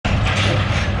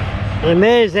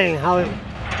Amazing how it's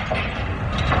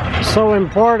so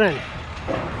important.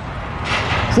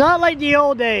 It's not like the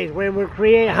old days where we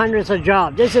create hundreds of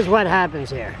jobs. This is what happens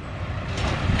here.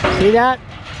 See that?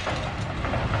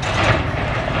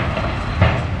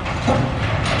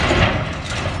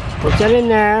 Put that in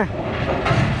there.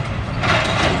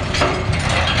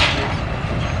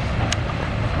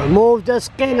 Remove the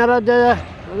skin out of the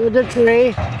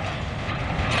tree.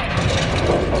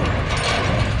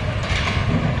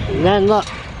 And then look.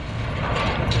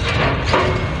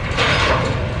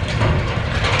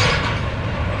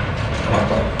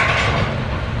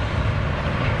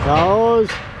 Those.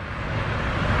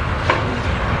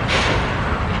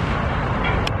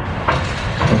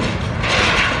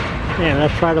 Yeah,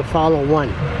 let's try to follow one.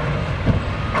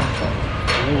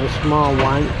 And a small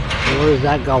one. Where is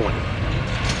that going?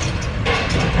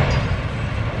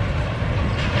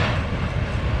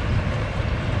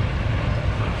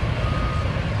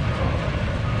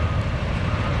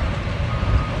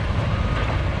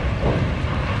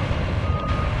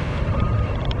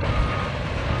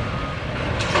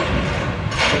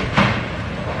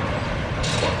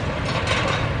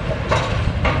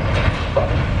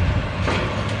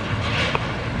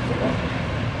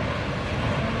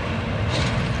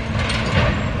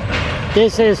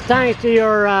 This is thanks to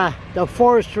your the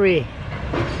forestry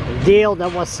deal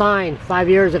that was signed 5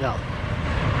 years ago.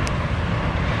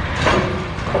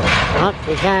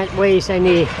 You can't waste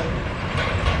any.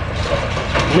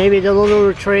 Maybe the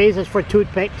little trees is for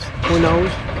toothpicks. Who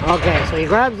knows? Okay, so he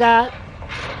grabs that.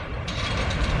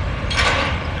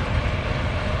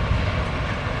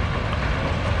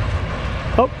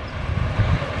 Oh,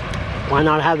 why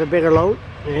not have a bigger load?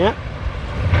 Yeah.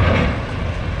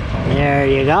 There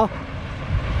you go.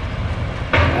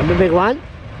 Grab a big one.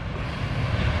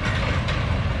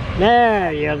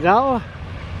 There you go.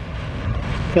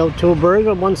 Kill two birds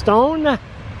with one stone.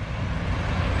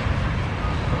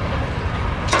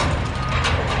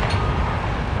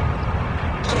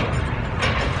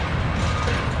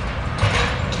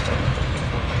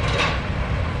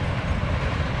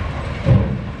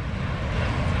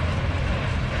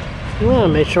 Well,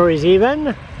 make sure he's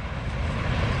even.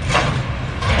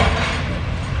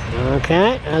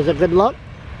 Okay, that's a good look.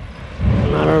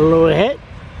 Another little hit.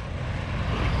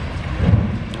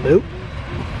 Oop.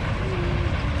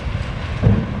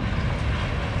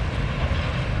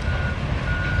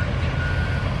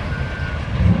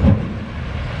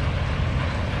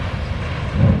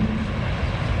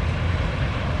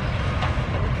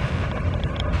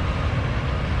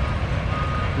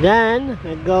 Then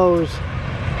it goes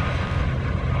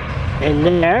in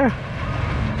there.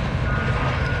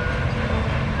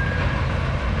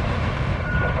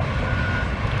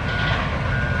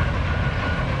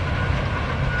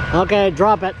 Okay,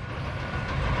 drop it.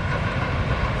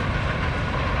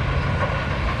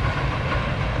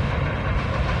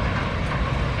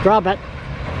 Drop it.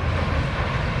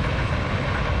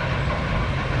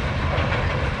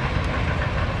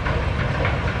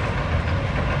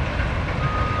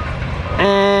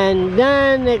 And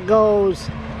then it goes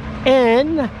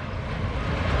in.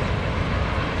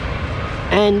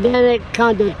 And then it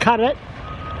kind of cut it.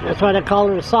 That's why they call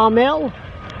it a sawmill.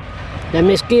 The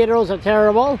mosquitoes are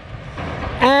terrible.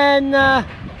 And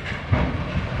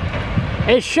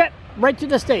it's shipped right to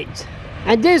the States.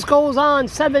 And this goes on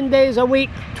 7 days a week,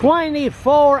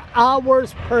 24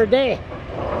 hours per day.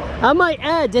 I might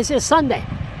add, this is Sunday.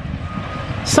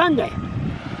 Sunday.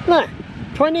 Look,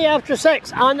 20 after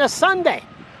 6 on a Sunday.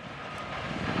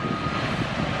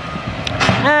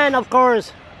 And of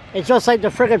course, it's just like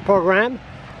the frigate program.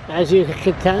 As you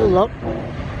can tell, look.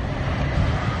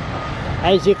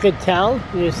 As you could tell,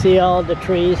 you see all the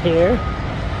trees here.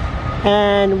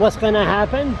 And what's going to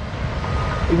happen?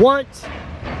 Once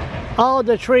all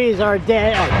the trees are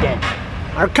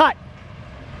are cut,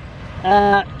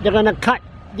 they're going to cut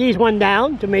these one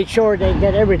down to make sure they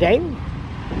get everything.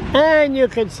 And you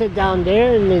can sit down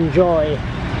there and enjoy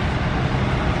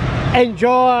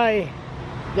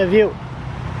the view.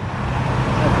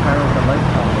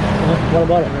 What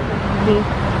about it?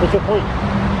 What's your point?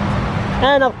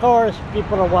 And of course,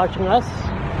 people are watching us.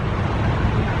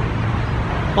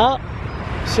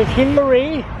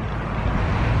 Security,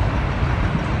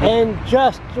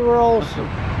 industrial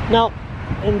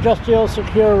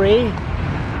security.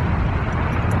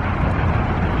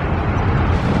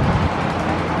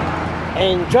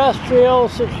 Industrial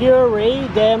security,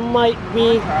 they might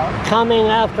be coming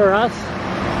after us.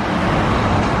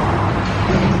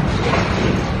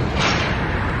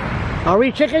 Are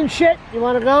we chicken shit? You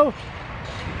want to go?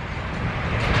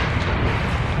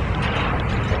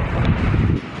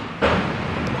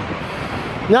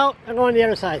 No, I'm going the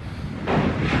other side.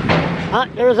 Ah,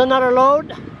 there's another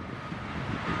load.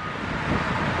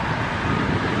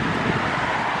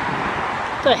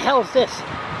 What the hell is this?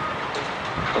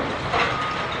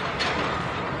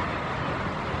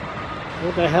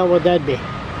 What the hell would that be?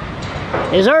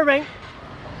 Is Irving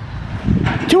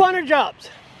 200 jobs.